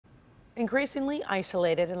Increasingly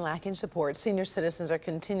isolated and lacking support, senior citizens are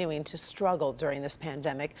continuing to struggle during this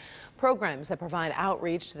pandemic. Programs that provide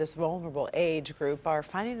outreach to this vulnerable age group are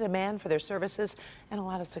finding a demand for their services and a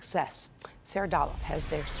lot of success. Sarah Dolph has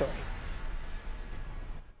their story.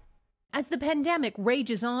 As the pandemic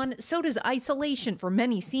rages on, so does isolation for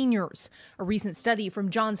many seniors. A recent study from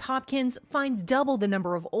Johns Hopkins finds double the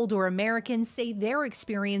number of older Americans say they're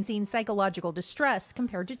experiencing psychological distress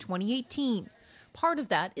compared to 2018. Part of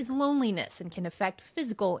that is loneliness and can affect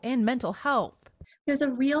physical and mental health. There's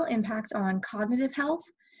a real impact on cognitive health,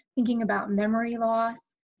 thinking about memory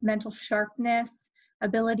loss, mental sharpness,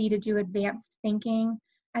 ability to do advanced thinking,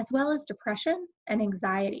 as well as depression and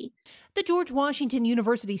anxiety. The George Washington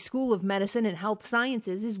University School of Medicine and Health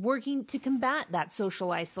Sciences is working to combat that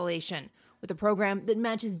social isolation with a program that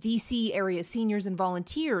matches D.C. area seniors and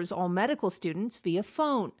volunteers, all medical students, via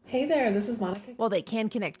phone. Hey there, this is Monica. While they can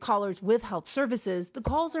connect callers with health services, the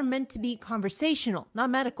calls are meant to be conversational, not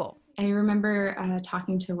medical. I remember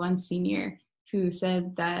talking to one senior who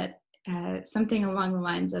said that something along the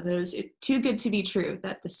lines of, it's too good to be true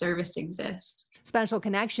that the service exists. Special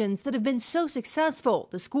connections that have been so successful,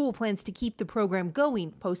 the school plans to keep the program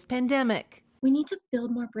going post-pandemic. We need to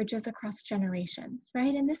build more bridges across generations,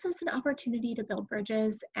 right? And this is an opportunity to build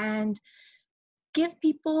bridges and give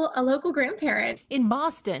people a local grandparent. In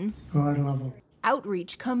Boston, God level.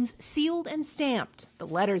 Outreach comes sealed and stamped. The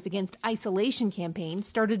Letters Against Isolation campaign,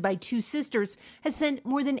 started by two sisters, has sent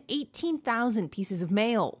more than 18,000 pieces of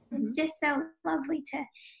mail. It's just so lovely to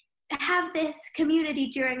have this community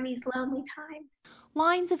during these lonely times.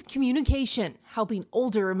 Lines of communication, helping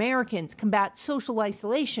older Americans combat social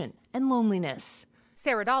isolation and loneliness.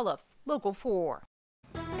 Sarah Dolph, Local 4.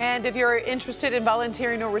 And if you're interested in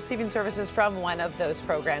volunteering or receiving services from one of those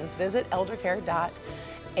programs, visit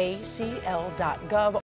eldercare.acl.gov.